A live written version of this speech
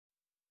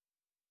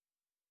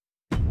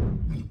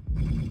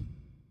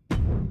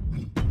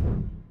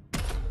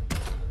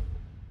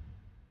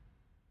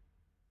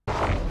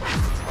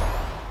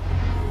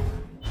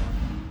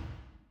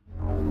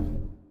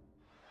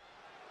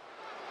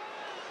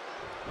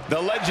The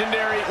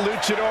legendary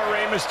luchador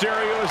Rey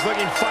Mysterio is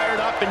looking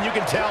fired up, and you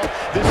can tell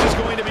this is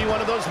going to be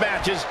one of those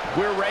matches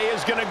where Rey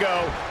is going to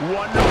go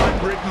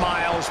 100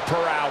 miles per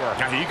hour.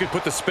 Now, you could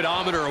put the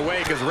speedometer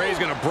away because Rey's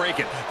going to break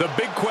it. The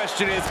big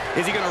question is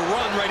he going to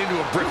run right into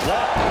a brick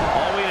wall?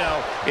 All we know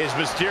is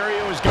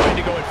Mysterio is going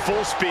to go at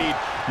full speed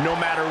no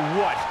matter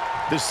what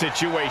the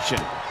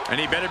situation. And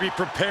he better be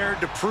prepared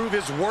to prove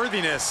his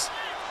worthiness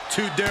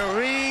to the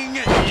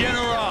Ring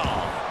General.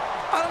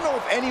 I don't know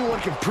if anyone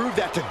can prove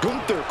that to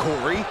Gunther,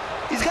 Corey.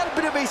 He's got a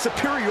bit of a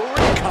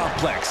superiority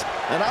complex,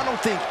 and I don't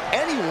think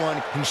anyone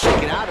can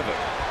shake it out of him.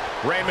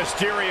 Rey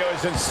Mysterio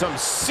is in some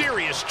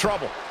serious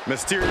trouble.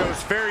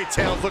 Mysterio's fairy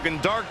tale's looking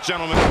dark,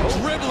 gentlemen.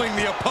 Dribbling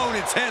the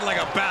opponent's head like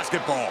a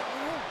basketball.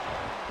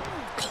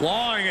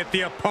 Clawing at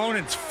the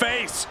opponent's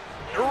face.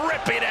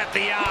 Ripping at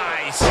the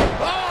eyes.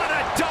 Oh, and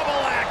a double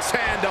axe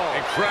handle.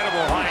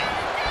 Incredible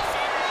height.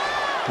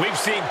 We've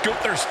seen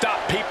Gunther stop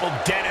people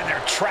dead in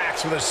their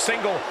tracks with a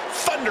single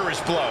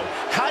thunderous blow.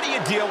 How do you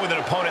deal with an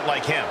opponent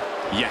like him?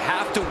 You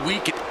have to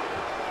weaken.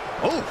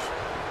 Oh,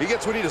 he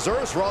gets what he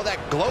deserves for all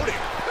that gloating.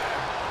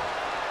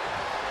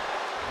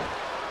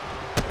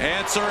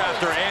 Answer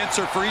after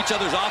answer for each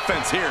other's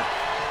offense here.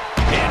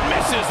 And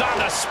misses on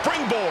the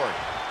springboard.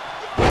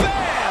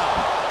 Bam!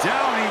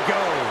 Down he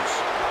goes.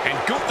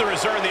 And Gunther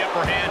has earned the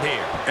upper hand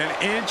here. And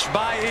inch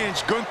by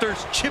inch,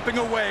 Gunther's chipping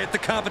away at the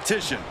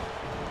competition.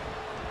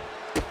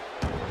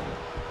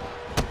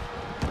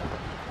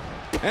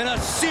 And a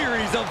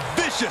series of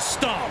vicious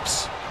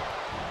stomps.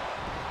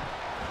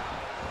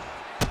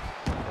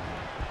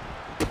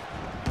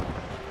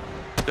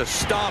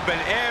 Just stomping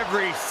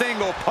every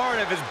single part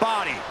of his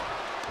body.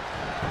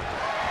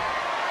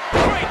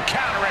 Great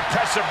counter,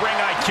 impressive ring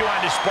IQ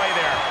on display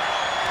there.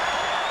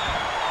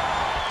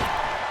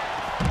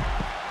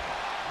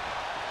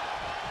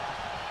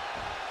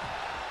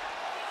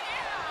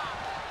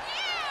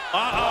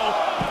 Uh-oh.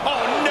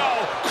 Oh, no.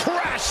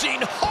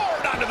 Crashing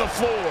hard onto the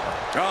floor.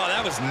 Oh,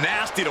 that was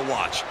nasty to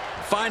watch.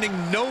 Finding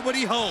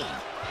nobody home.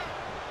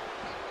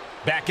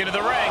 Back into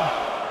the ring.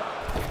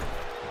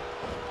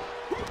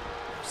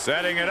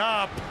 Setting it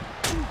up.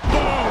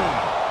 Boom.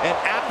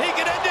 And he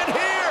can end it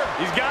here.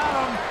 He's got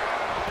him.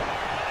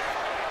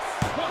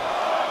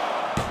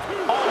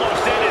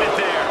 Almost ended it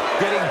there.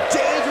 Getting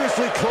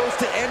dangerously close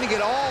to ending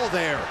it all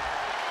there.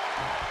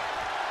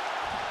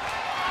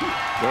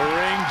 The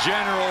Ring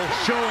General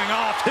showing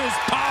off his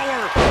power.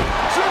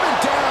 Driven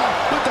down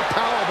with the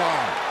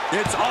powerbomb.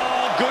 It's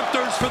all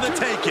Gunther's for the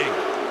taking.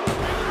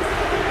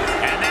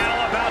 And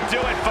that'll about do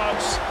it,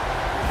 folks.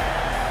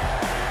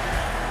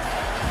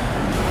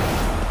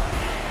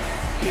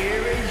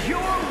 Here is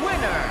your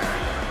winner,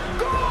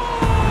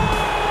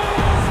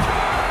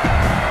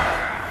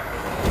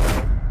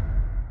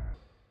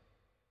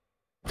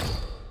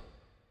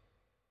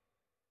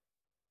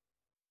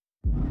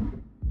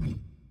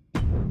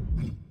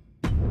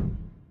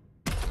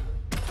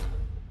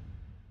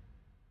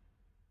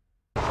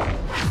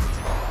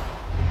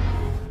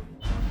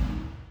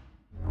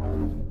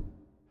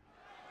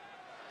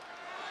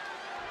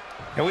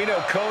 And we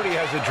know Cody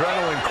has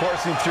adrenaline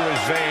coursing through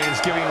his veins,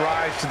 giving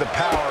rise to the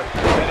power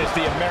that is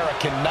the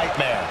American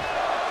Nightmare.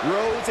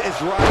 Rhodes is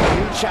writing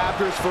new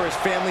chapters for his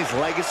family's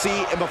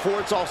legacy, and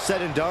before it's all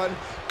said and done,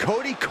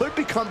 Cody could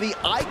become the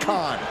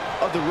icon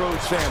of the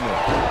Rhodes family.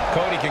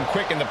 Cody can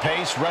quicken the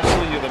pace,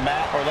 wrestle you to the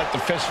mat, or let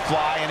the fist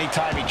fly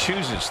anytime he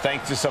chooses,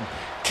 thanks to some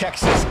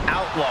Texas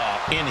outlaw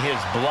in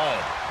his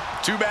blood.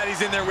 Too bad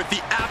he's in there with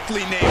the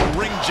aptly named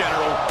Ring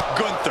General,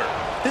 Gunther.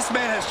 This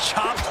man has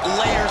chopped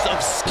layers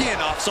of skin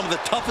off some of the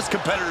toughest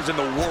competitors in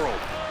the world.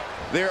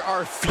 There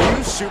are few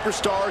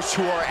superstars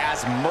who are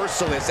as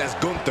merciless as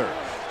Gunther.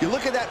 You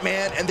look at that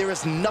man, and there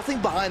is nothing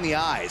behind the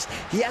eyes.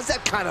 He has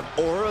that kind of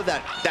aura,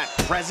 that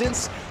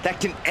presence, that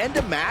can end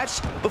a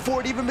match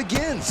before it even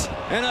begins.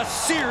 And a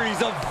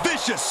series of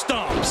vicious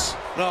stomps.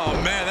 Oh,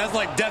 man, that's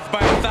like death by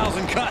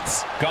 1,000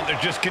 cuts. Gunther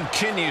just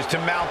continues to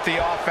mount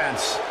the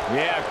offense.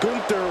 Yeah,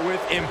 Gunther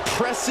with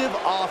impressive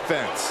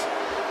offense.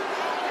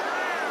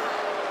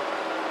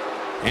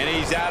 And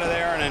he's out of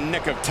there in a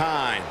nick of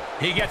time.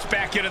 He gets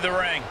back into the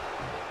ring.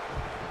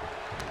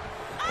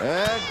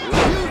 And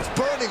huge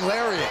burning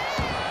lariat.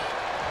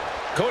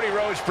 Cody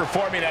Rhodes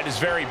performing at his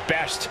very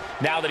best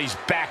now that he's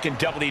back in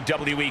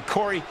WWE.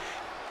 Corey,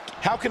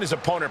 how can his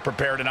opponent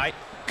prepare tonight?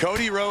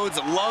 Cody Rhodes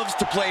loves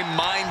to play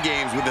mind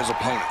games with his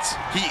opponents.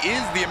 He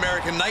is the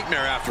American Nightmare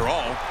after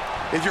all.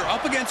 If you're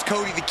up against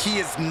Cody, the key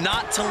is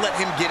not to let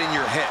him get in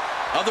your head.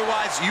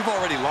 Otherwise, you've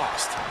already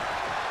lost.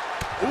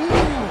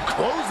 Ooh,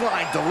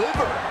 clothesline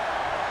delivered.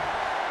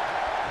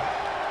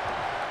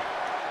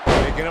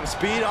 Picking up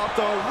speed off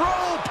the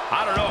rope.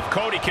 I don't know if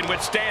Cody can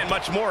withstand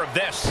much more of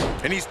this.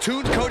 And he's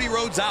tuned Cody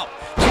Rhodes out,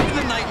 keeping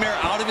the Nightmare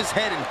out of his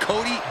head and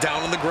Cody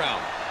down on the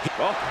ground.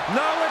 Oh,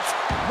 no, it's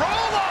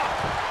roll up.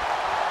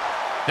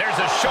 There's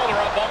a shoulder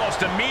up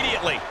almost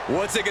immediately.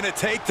 What's it going to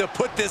take to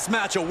put this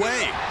match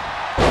away?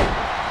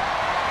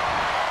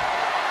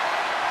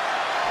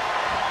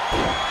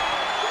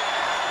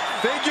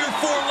 Figure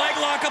 4 leg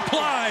lock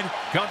applied.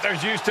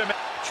 Gunther's used to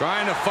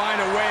trying to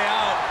find a way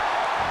out.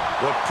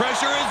 The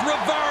pressure is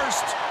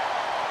reversed.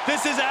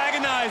 This is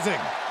agonizing.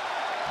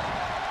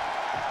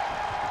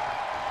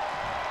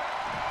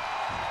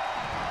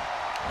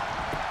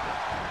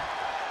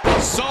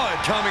 Saw it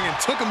coming and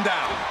took him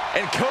down.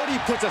 And Cody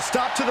puts a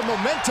stop to the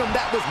momentum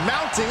that was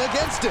mounting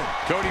against him.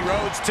 Cody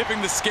Rhodes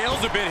tipping the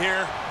scales a bit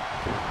here.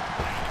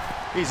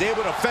 He's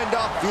able to fend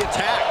off the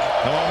attack.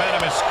 The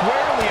momentum is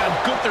squarely on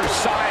Gunther's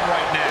side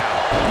right now.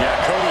 Yeah,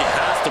 Cody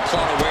has to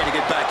plot a way to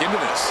get back into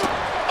this.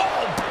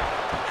 Oh!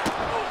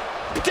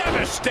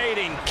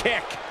 Devastating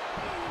kick.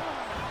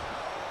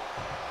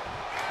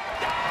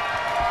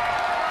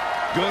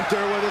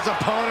 Gunther with his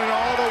opponent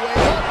all the way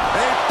up.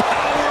 A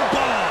power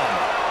bomb.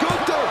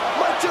 Gunther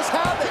might just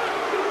have it.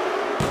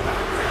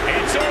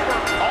 It's over,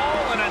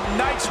 all in a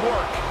night's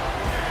work.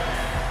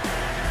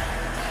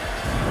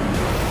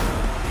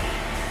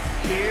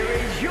 Here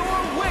is your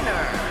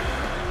winner,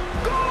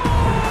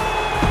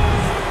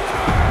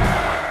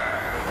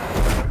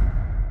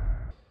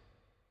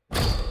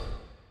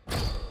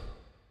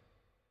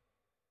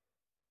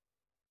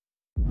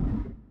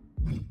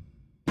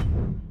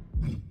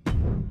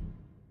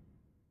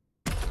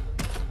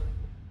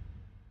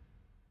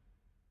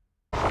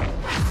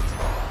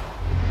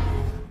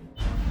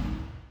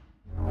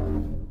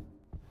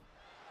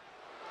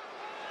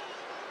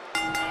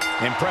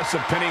 Impressive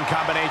pinning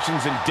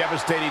combinations and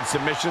devastating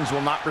submissions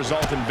will not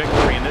result in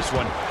victory in this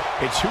one.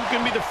 It's who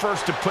can be the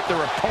first to put their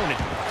opponent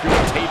through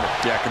the table.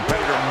 Yeah,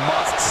 competitor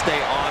must stay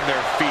on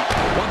their feet.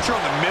 Once you're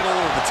on the middle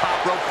or the top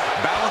rope,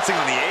 balancing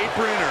on the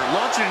apron or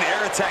launching an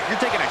air attack, you're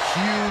taking a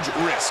huge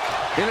risk.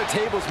 In a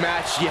tables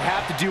match, you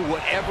have to do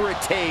whatever it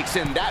takes,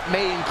 and that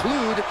may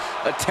include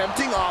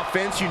attempting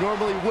offense you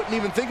normally wouldn't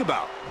even think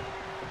about.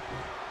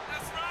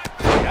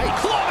 A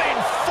clubbing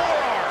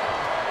forearm.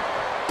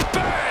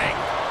 Bang!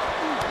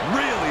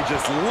 Really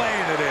just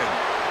laying it in.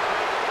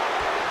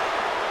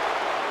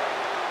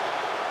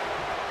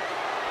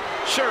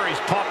 Sure, he's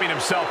pumping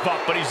himself up,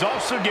 but he's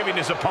also giving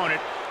his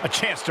opponent a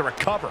chance to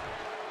recover.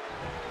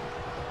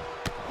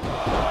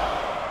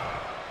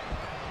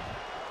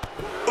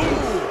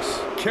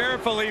 Ooh,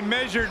 carefully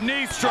measured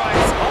knee strikes.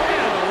 Oh,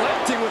 yeah,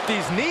 relenting with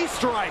these knee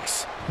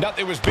strikes.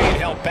 Nothing was being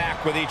held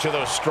back with each of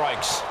those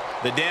strikes.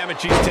 The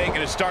damage he's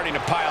taken is starting to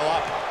pile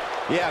up.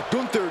 Yeah,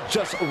 Gunther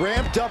just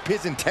ramped up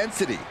his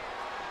intensity.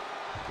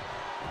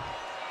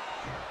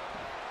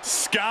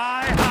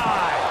 Sky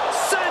high.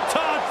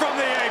 Senton from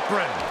the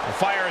apron. The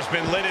fire has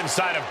been lit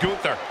inside of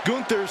Gunther.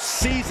 Gunther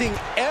seizing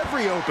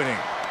every opening.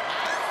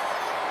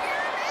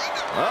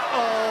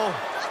 Uh-oh.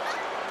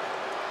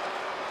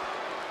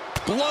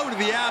 Blow to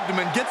the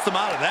abdomen gets them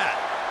out of that.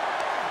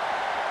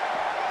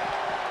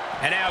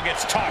 And now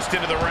gets tossed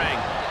into the ring.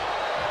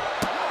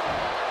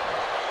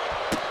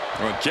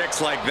 Well, kicks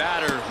like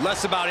that are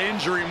less about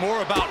injury,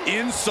 more about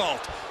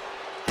insult.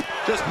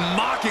 Just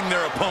mocking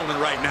their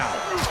opponent right now.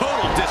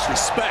 Total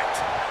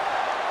disrespect.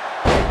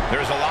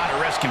 There's a lot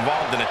of risk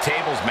involved in a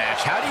tables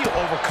match. How do you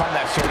overcome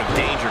that sort of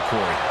danger,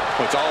 Corey?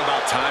 Well, it's all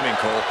about timing,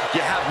 Cole.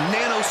 You have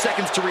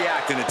nanoseconds to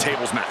react in a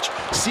tables match.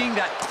 Seeing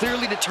that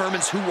clearly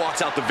determines who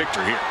walks out the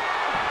victor here.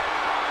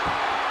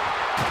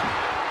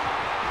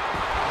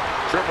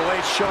 Triple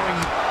H showing,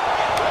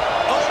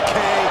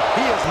 okay,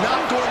 he is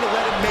not going to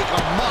let him make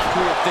a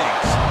mockery of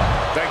things.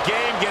 The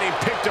game getting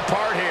picked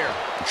apart here.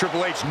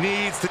 Triple H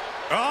needs to...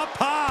 Up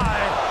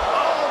high!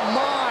 Oh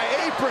my,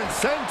 apron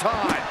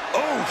senton.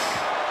 Oof.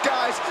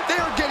 Guys, they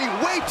are getting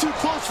way too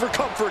close for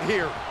comfort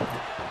here.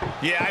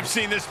 Yeah, I've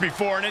seen this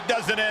before, and it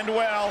doesn't end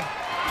well.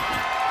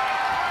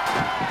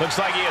 Looks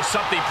like he has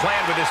something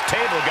planned with his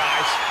table,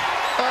 guys.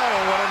 I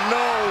don't want to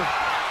know.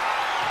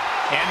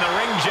 And the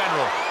ring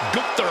general,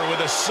 Gunther,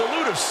 with a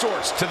salute of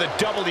sorts to the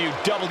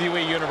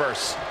WWE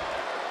Universe.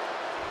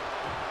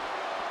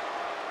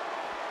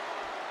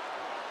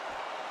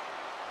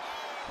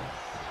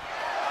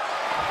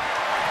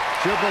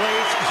 Triple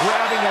H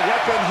grabbing a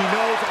weapon he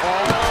knows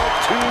all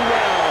too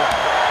well.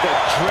 The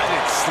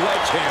dreaded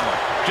sledgehammer.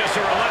 Just a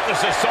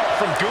relentless assault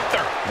from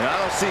Gunther. And I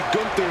don't see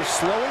Gunther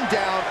slowing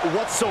down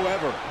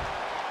whatsoever.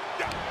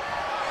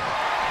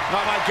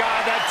 Oh my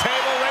God, that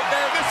table right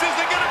there. This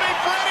isn't going to be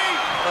pretty.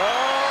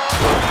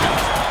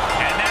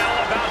 And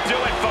that'll about do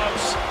it,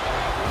 folks.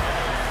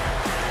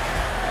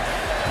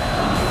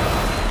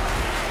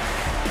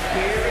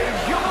 Here is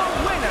your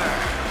winner,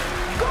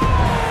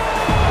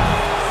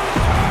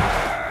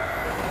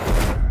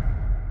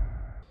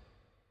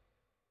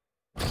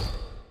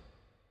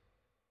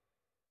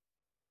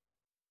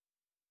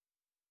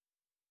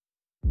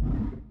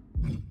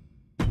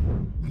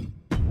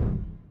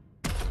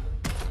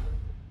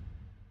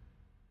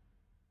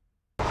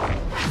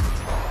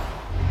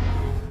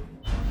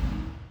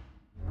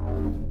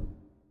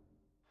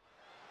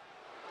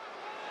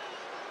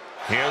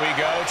 Here we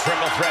go,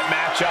 triple threat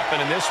matchup,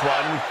 and in this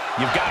one,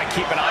 you've got to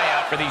keep an eye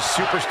out for these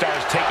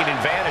superstars taking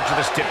advantage of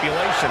the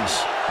stipulations.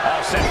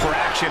 All set for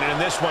action, and in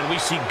this one, we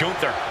see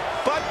Gunther,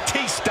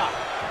 Batista,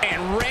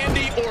 and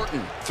Randy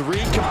Orton. 3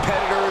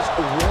 competitors,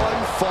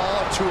 1 fall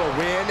to a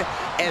win,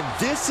 and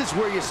this is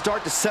where you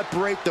start to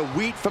separate the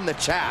wheat from the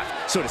chaff,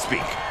 so to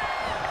speak.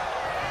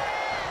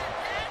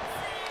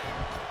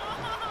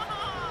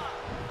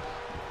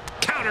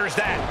 counters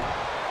that.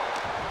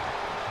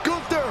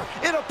 Gunther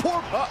in a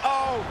poor...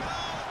 Uh-oh.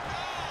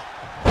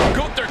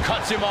 Gunther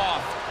cuts him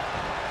off.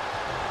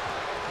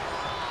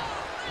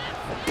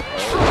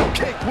 Drop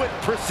kick with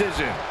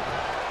precision.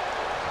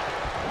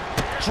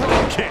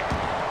 Drop kick.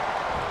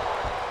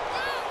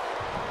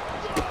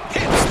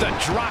 Hits the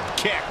drop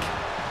kick.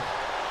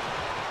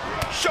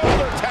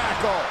 Shoulder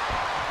tackle.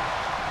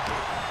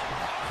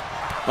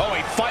 Oh,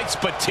 he fights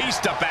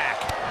Batista back.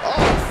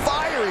 Oh,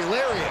 fiery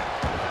lariat.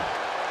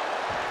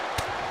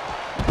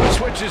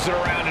 Switches it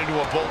around into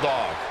a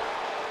bulldog.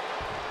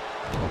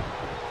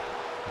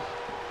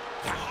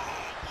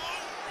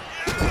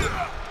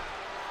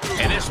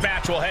 And this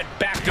match will head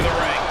back to the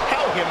ring.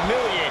 How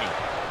humiliating.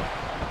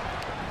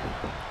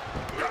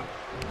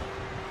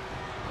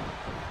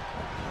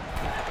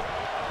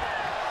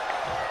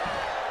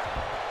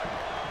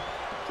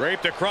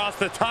 Draped across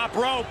the top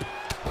rope.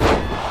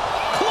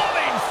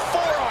 Clubbing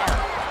forearm.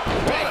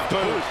 Big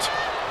boot.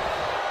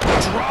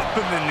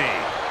 Dropping the knee.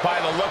 By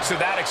the looks of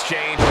that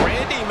exchange,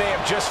 Randy may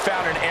have just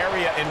found an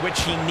area in which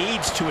he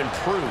needs to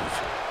improve.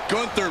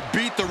 Gunther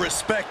beat the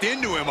respect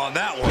into him on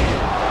that one.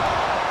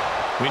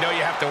 We know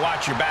you have to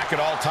watch your back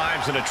at all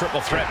times in a triple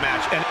threat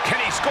match. And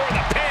can he score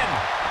the pin?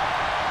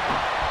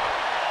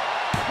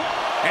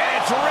 And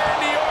it's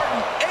Randy Orton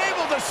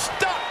able to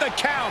stop the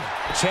count.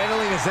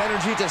 Channeling his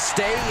energy to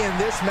stay in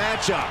this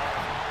matchup.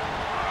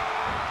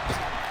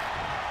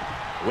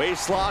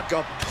 Waistlock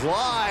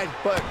applied,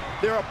 but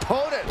their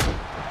opponent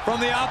From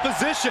the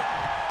opposition.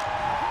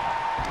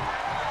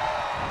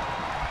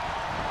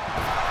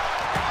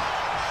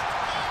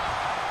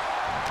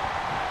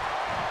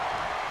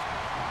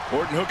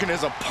 Orton hooking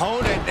his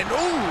opponent, and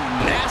ooh,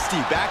 nasty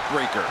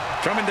backbreaker.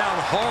 Coming down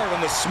hard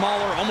on the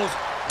smaller, almost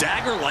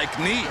dagger-like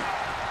knee.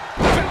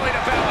 Belly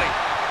to belly.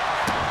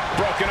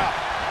 Broken up.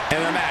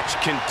 And the match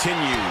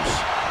continues.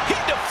 He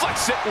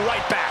deflects it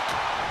right back.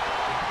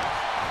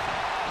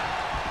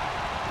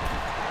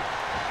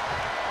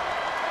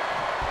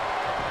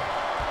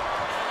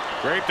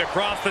 Draped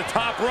across the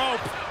top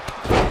rope.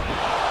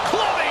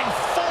 Clubbing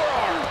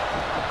forearm.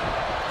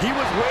 He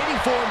was waiting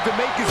for him to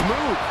make his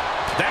move.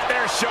 That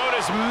there showed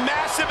as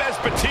massive as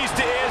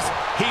Batista is,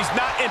 he's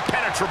not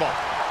impenetrable.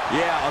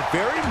 Yeah, a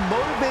very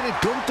motivated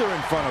Gunther in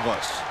front of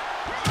us.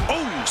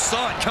 Oh,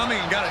 saw it coming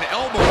and got an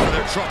elbow for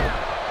their trouble.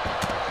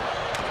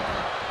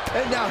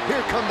 And now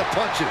here come the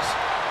punches.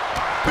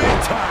 Big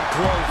time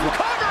close.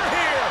 Cover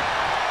here.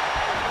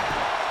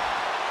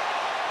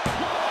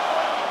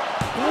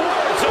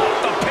 Rhodes off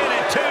the pin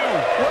at 2.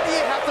 What do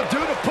you have to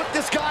do to put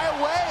this guy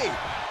away?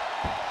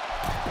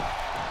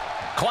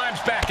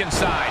 Climbs back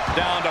inside.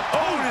 Down to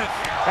opponent.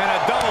 And a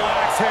double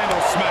axe handle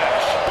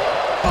smash.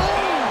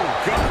 Oh!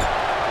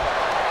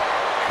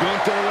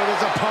 Gunther with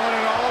his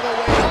opponent all the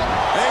way up.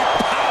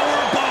 A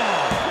power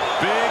bomb.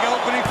 Big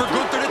opening for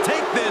Gunther to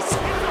take this.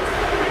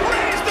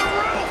 Raise the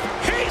roof.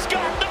 He's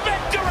got the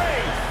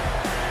victory.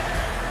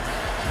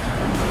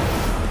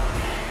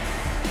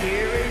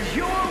 Here is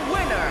your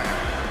winner,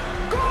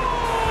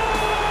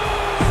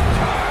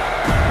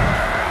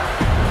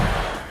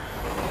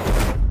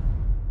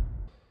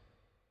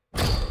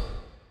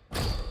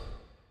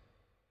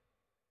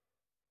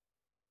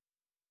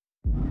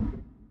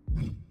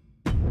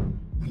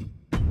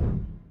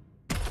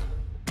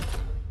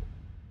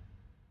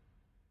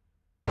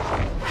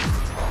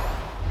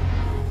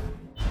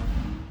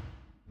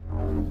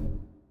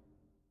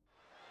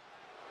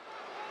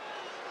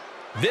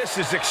 This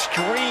is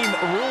Extreme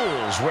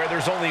Rules, where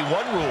there's only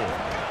one rule.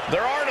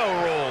 There are no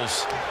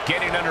rules.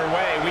 Getting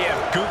underway, we have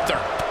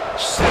Gunther,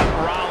 Seth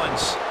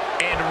Rollins,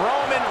 and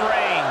Roman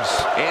Reigns.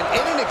 And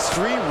in an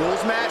Extreme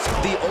Rules match,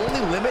 the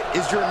only limit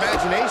is your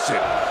imagination.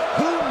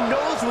 Who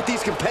knows what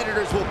these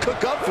competitors will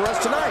cook up for us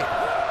tonight?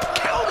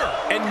 Counter!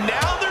 And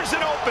now there's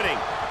an opening.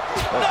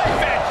 Knife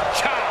edge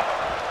chop.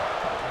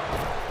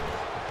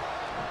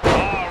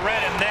 Oh,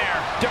 right in there.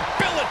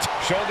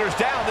 Debilitating. Shoulders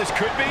down. This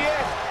could be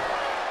it.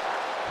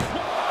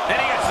 And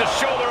he gets the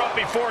shoulder up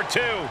before 2.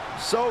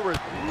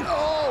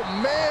 Oh,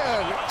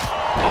 man.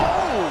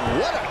 Oh,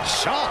 what a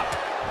chop.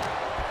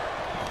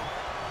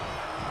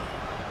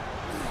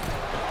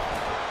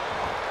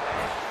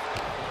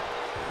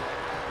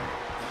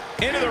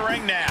 Into the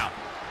ring now.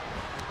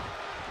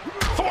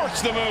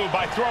 Force the move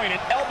by throwing an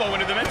elbow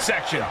into the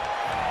midsection.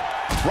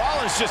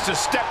 Rollins just a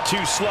step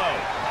too slow.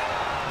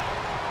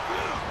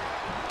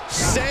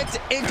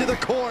 Sent into the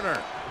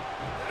corner.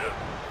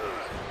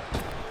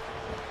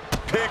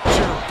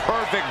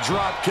 Picture-perfect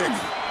drop kick.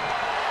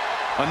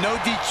 A no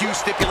DQ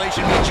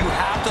stipulation means you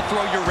have to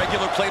throw your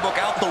regular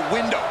playbook out the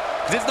window.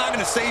 It's not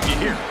going to save you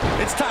here.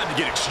 It's time to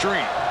get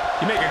extreme.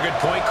 You make a good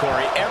point,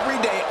 Corey.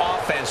 Everyday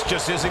offense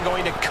just isn't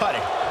going to cut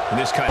it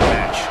in this kind of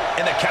match.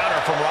 And the counter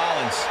from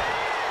Rollins.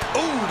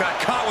 Ooh, got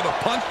caught with a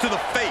punch to the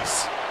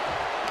face.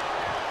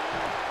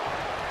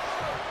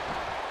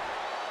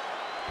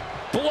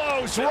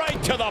 Blows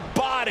right to the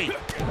body.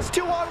 It's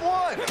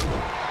 2-on-1.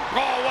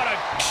 Oh, what a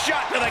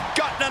shot to the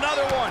gut and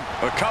another one.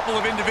 A couple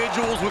of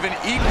individuals with an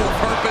equal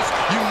purpose,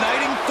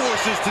 uniting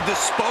forces to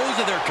dispose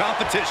of their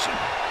competition.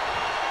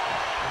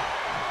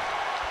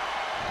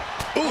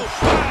 Ooh,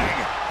 bang!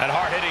 That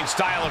hard-hitting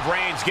style of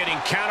Reigns getting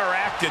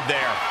counteracted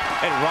there.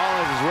 And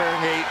Rollins is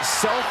wearing a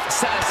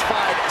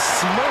self-satisfied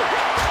smirk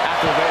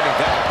after landing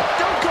that.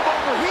 Don't come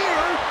over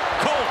here!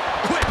 Cole,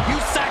 quick,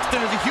 use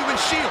Saxton as a human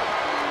shield.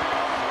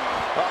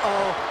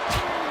 Uh-oh.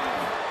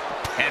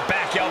 And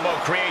back elbow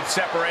creates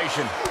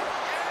separation.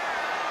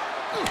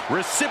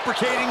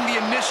 Reciprocating the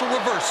initial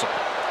reversal.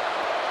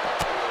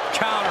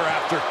 Counter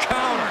after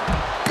counter.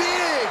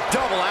 Big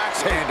double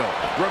axe handle.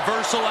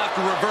 Reversal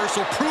after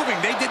reversal, proving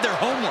they did their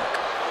homework.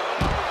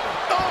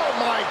 Oh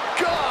my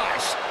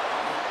gosh!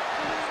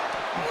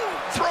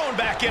 Thrown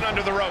back in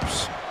under the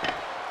ropes.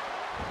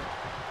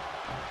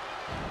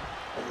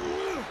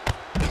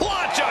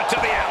 Plancha to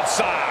the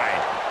outside.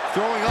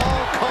 Throwing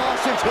all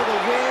caution to the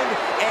wind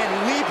and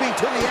leaping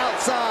to the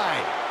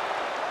outside.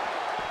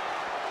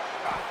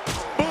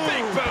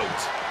 Big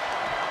boot.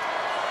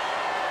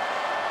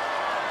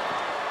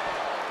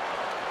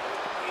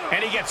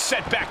 And he gets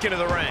set back into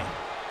the ring.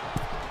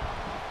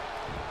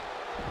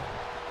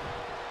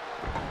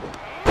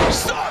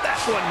 Saw that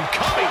one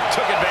coming,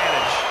 took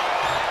advantage.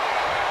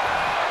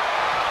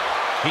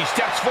 He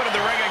steps foot in the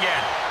ring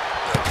again.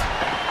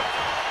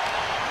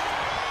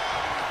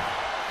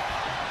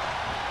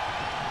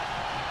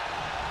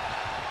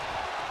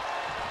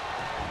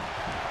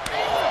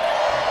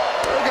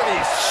 Look at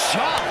these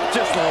shots,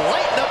 just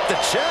lighten up the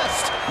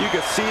chest. You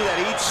can see that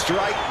each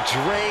strike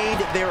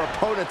drained their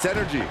opponent's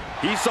energy.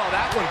 He saw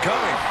that one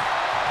coming.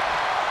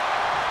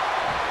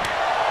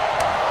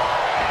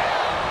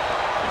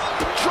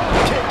 Drop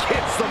kick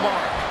hits the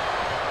mark.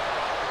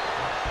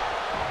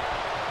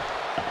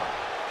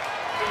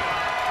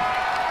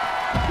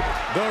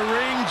 The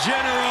ring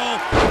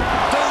general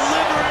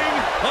delivering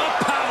a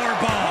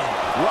powerbomb.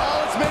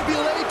 Rollins may be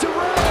laid to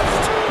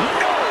rest.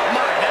 No,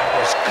 my, that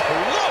was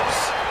close.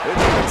 It's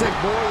going to take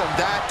more than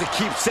that to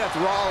keep Seth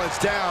Rollins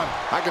down.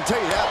 I can tell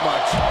you that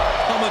much.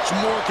 How much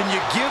more can you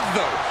give,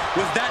 though?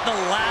 Was that the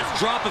last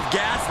drop of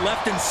gas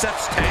left in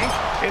Seth's tank?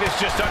 It is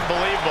just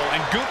unbelievable.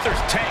 And Gunther's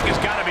tank has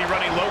got to be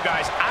running low,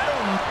 guys.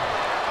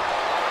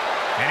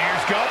 And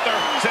here's Gunther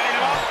setting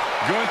him up.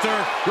 Gunther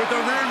with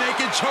the rear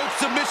naked choke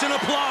submission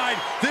applied.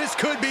 This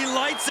could be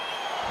lights.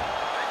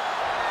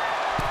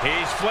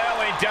 He's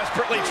flailing,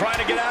 desperately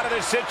trying to get out of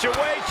this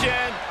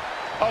situation.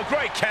 Oh,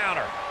 great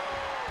counter.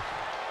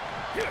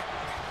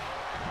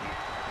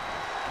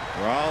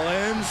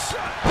 Rollins.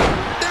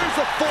 There's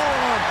a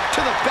forearm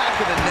to the back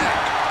of the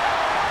neck.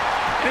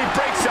 And he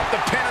breaks up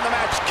the pin and the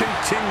match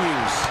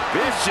continues.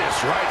 Vicious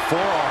right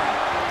forearm.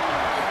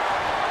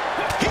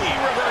 He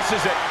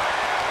reverses it.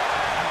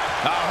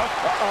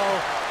 Uh-oh.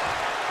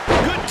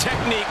 Good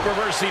technique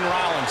reversing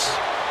Rollins.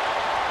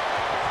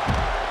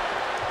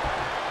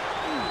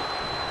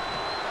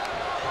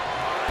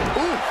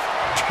 Ooh,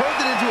 turned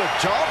it into a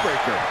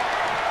jawbreaker.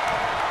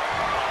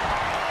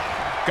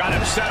 Got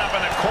him set up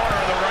in the corner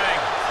of the ring.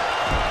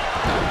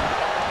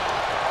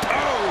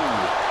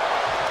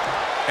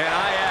 Oh! And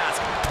I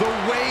ask, the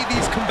way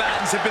these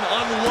combatants have been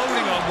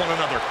unloading on one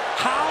another,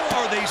 how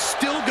are they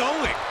still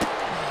going?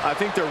 I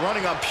think they're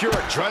running on pure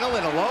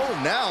adrenaline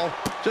alone now.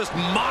 Just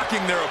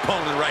mocking their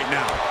opponent right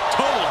now.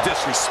 Total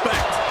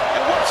disrespect.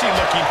 And what's he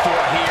looking for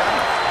here?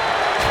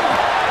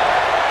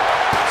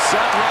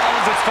 Seth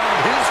Rollins has found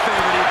his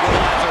favorite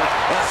equalizer,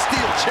 a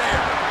steel chair.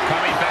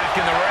 Coming back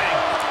in the ring.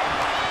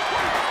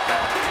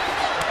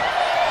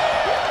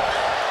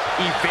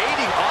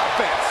 Evading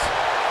offense.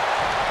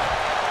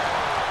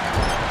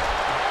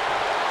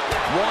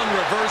 One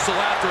reversal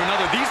after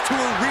another. These two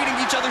are reading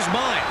each other's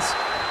minds.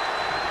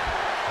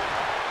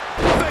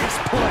 Face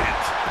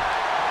plant.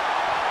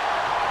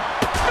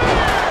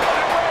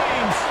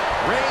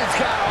 Reigns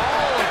got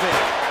all of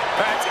it.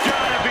 That's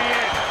gotta be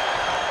it.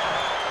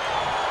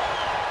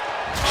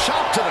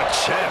 Shot to the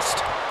chest.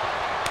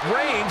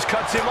 Reigns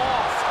cuts him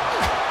off.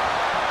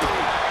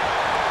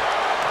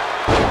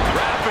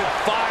 Rapid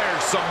fire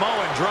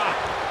Samoan drop.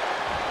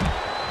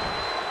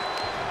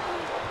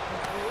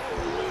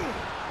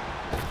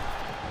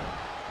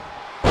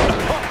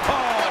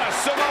 What a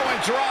Samoan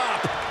drop.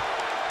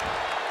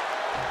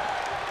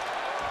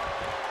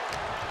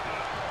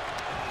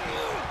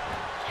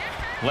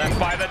 Left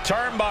by the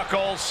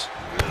turnbuckles.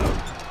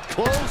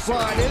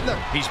 Clothesline in the...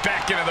 He's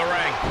back into the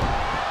ring.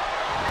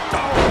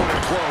 Oh, what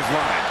a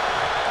clothesline.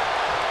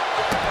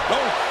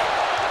 Oh.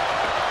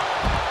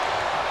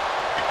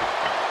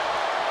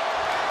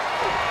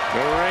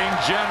 The ring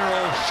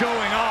general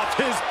showing off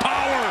his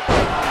power.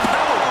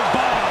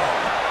 Powerbomb.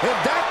 And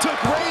that took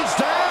Reigns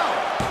down.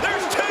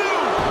 There's two.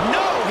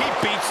 No, he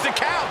beats the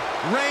count.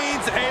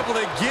 Reigns able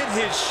to get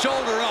his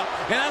shoulder up,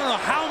 and I don't know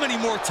how many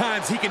more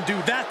times he can do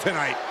that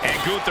tonight. And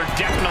Gunther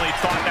definitely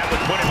thought that would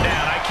put him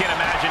down. I can't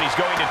imagine he's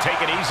going to take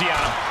it easy on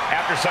him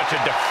after such a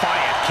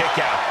defiant kick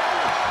out.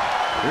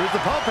 Here's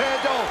the pump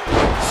handle.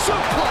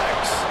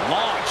 Suplex.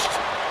 Launched.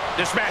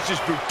 This match's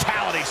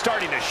brutality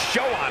starting to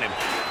show on him.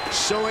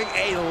 Showing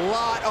a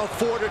lot of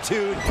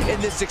fortitude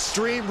in this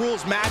Extreme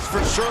Rules match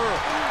for sure,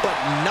 but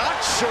not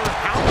sure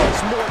how much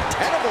more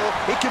tenable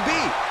it can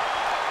be.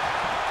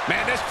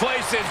 Man, this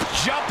place is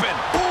jumping.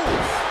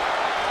 Oof.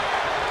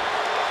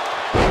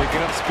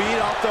 Picking up speed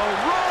off the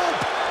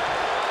rope.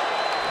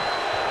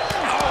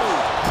 Oh!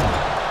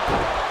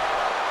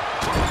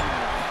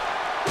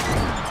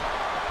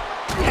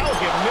 How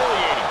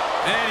humiliating.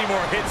 Any more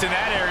hits in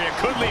that area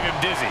could leave him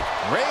dizzy.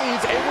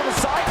 Reigns able to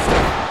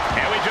sidestep.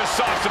 And we just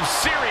saw some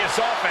serious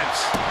offense.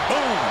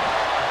 Boom.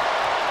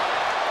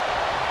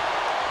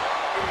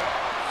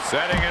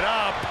 Setting it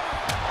up.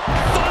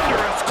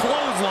 Thunderous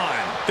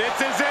clothesline. This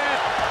is it.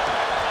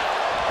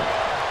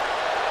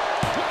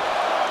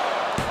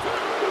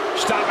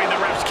 Stopping the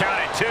ref's count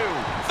at 2.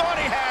 Thought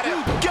he had it.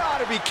 You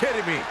gotta be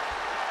kidding me.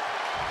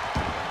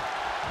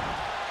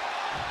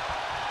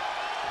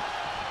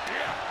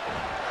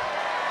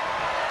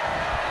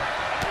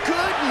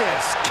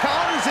 Goodness,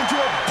 counters into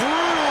a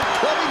brutal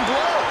clubbing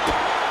blow.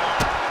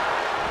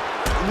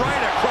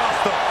 Right across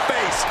the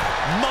face.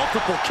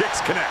 Multiple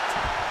kicks connect.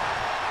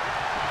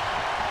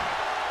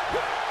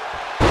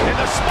 And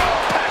the small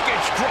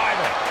package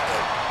driver.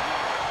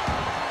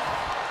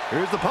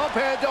 Here's the pump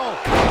handle.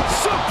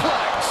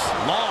 Suplex.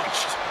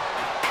 Launched.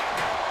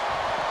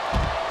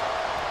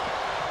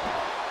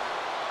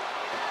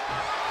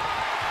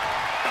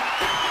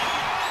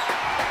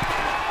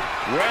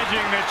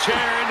 Wedging the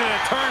chair into the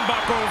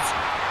turnbuckles.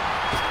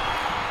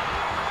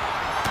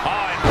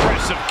 Oh,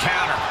 impressive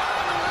counter.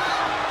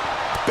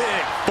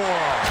 Big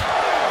forearm.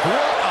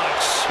 What a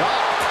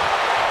chop.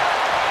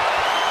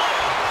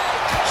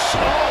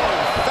 Oh,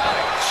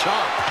 emphatic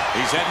chop.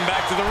 He's heading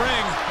back to the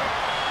ring.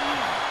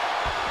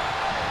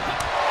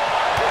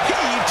 He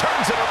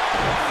turns it up.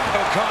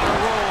 O'Connor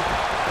roll.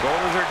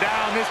 Shoulders are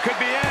down. This could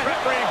be it.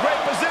 Referee in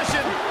great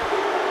position.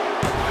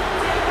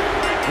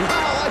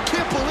 Wow, I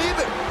can't believe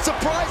it.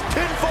 Surprise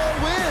pinfall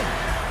win.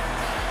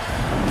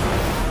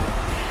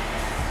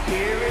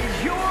 Here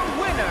is your